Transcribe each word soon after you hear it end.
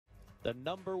The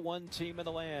 #1 team in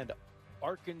the land,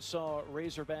 Arkansas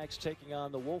Razorbacks, taking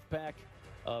on the Wolfpack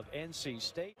of NC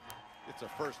State. It's a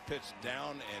first pitch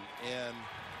down and in.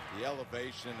 The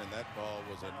elevation, and that ball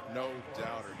was a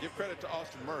no-doubter. Give credit to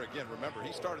Austin Murray. Again, remember,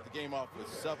 he started the game off with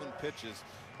 7 pitches.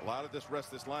 A lot of this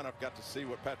rest of this lineup got to see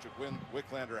what Patrick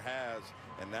Wicklander has,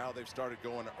 and now they've started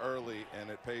going early, and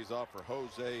it pays off for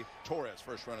Jose Torres,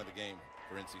 first run of the game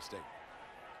for NC State.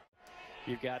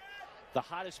 You've got the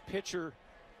hottest pitcher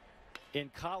in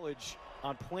college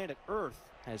on planet Earth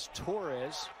as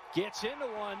Torres gets into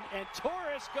one, and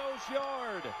Torres goes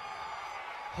yard.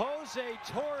 Jose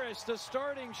Torres, the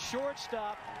starting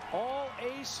shortstop, all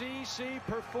ACC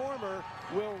performer,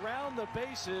 will round the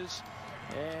bases,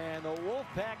 and the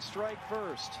Wolfpack strike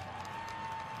first.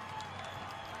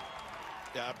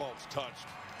 Yeah, that ball's touched.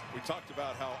 We talked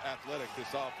about how athletic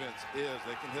this offense is.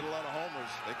 They can hit a lot of homers.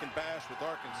 They can bash with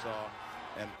Arkansas.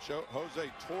 And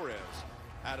Jose Torres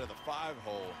out of the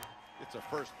 5-hole. It's a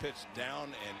first pitch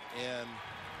down and in.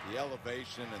 The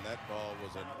elevation, and that ball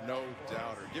was a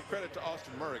no-doubter. Give credit to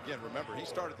Austin Murray. Again, remember, he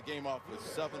started the game off with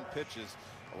 7 pitches.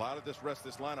 A lot of this rest of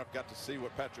this lineup got to see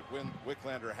what Patrick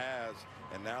Wicklander has,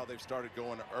 and now they've started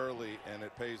going early, and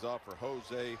it pays off for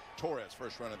Jose Torres,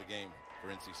 first run of the game for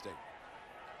NC State.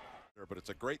 But it's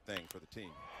a great thing for the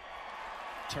team.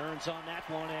 Turns on that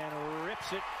one and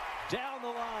rips it down the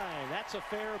line. That's a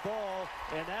fair ball,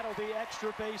 and that'll be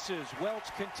extra bases.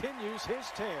 Welch continues his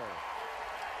tear.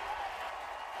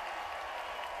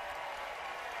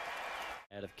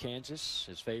 Out of Kansas,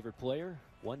 his favorite player,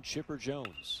 one Chipper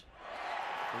Jones.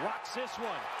 Rocks this one,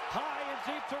 high and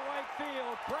deep to right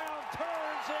field. Brown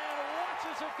turns and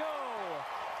watches it go.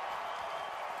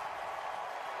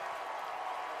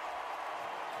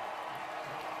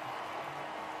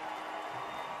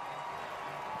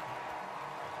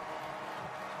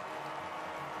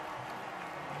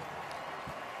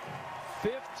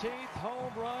 #15th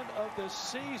home run of the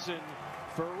season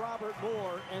for Robert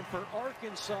Moore, and for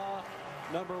Arkansas,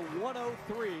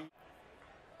 #103.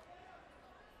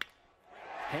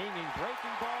 Hanging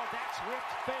breaking ball, that's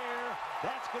ripped fair.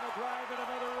 That's going to drive in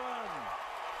another run.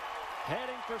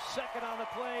 Heading for second on the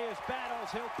play is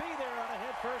Battles. He'll be there on a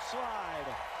head-first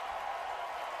slide.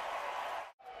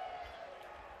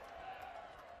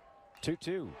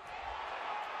 2-2.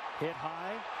 Hit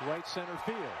high, right center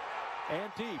field.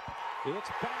 And deep. It's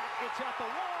back, it's at the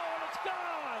wall, and it's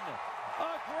gone!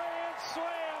 A grand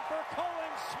slam for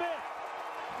Colin Smith.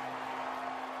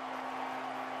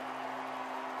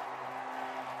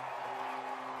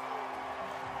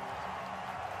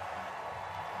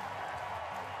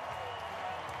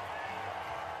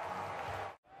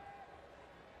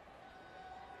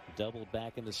 Doubled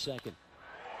back in the second.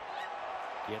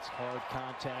 Gets hard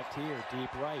contact here,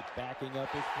 deep right, backing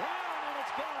up is Brown, and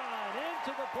it's gone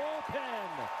into the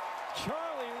bullpen.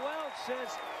 Charlie Welch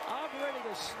says, I'm ready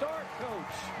to start,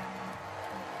 coach.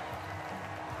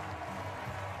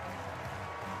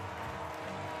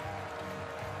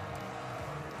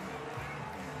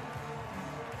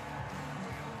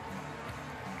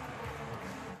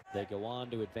 They go on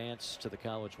to advance to the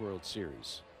College World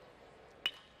Series.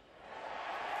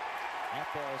 That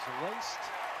ball's laced,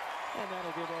 and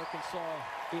that'll give Arkansas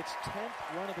its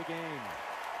 10th run of the game.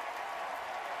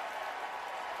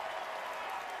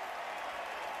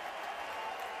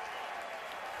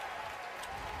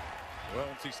 Well,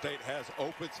 NC State has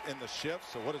Opitz in the shift,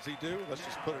 so what does he do? Let's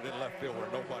just put it in left field where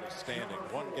nobody's standing.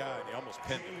 One guy, and he almost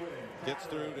pinned him. Gets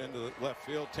through into the left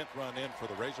field, 10th run in for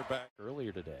the Razorback.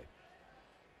 Earlier today,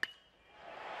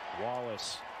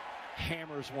 Wallace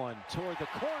hammers one toward the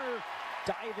corner.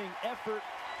 Diving effort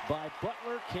by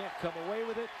Butler, can't come away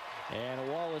with it, and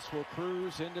Wallace will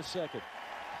cruise into second.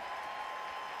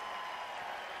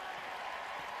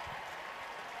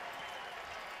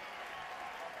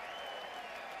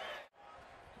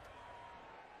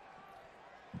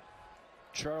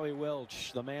 Charlie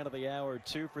Welch, the man of the hour,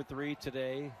 2 for 3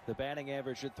 today. The batting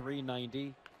average at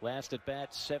 .390. Last at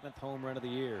bat, 7th home run of the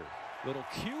year. Little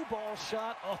cue ball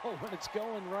shot. Oh, when it's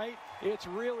going right, it's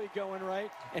really going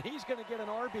right. And he's going to get an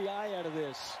RBI out of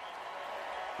this.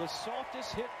 The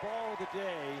softest hit ball of the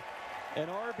day. An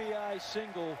RBI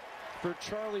single for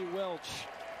Charlie Welch.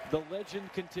 The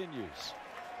legend continues.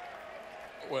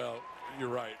 Well, you're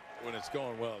right. When it's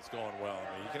going well, it's going well.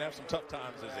 I mean, you can have some tough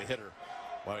times as a hitter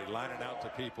while you're lining out to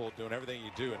people, doing everything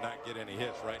you do and not get any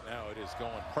hits. Right now, it is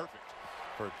going perfect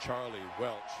for Charlie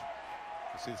Welch.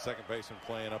 You see the second baseman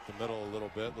playing up the middle a little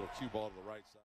bit, little cue ball to the right side.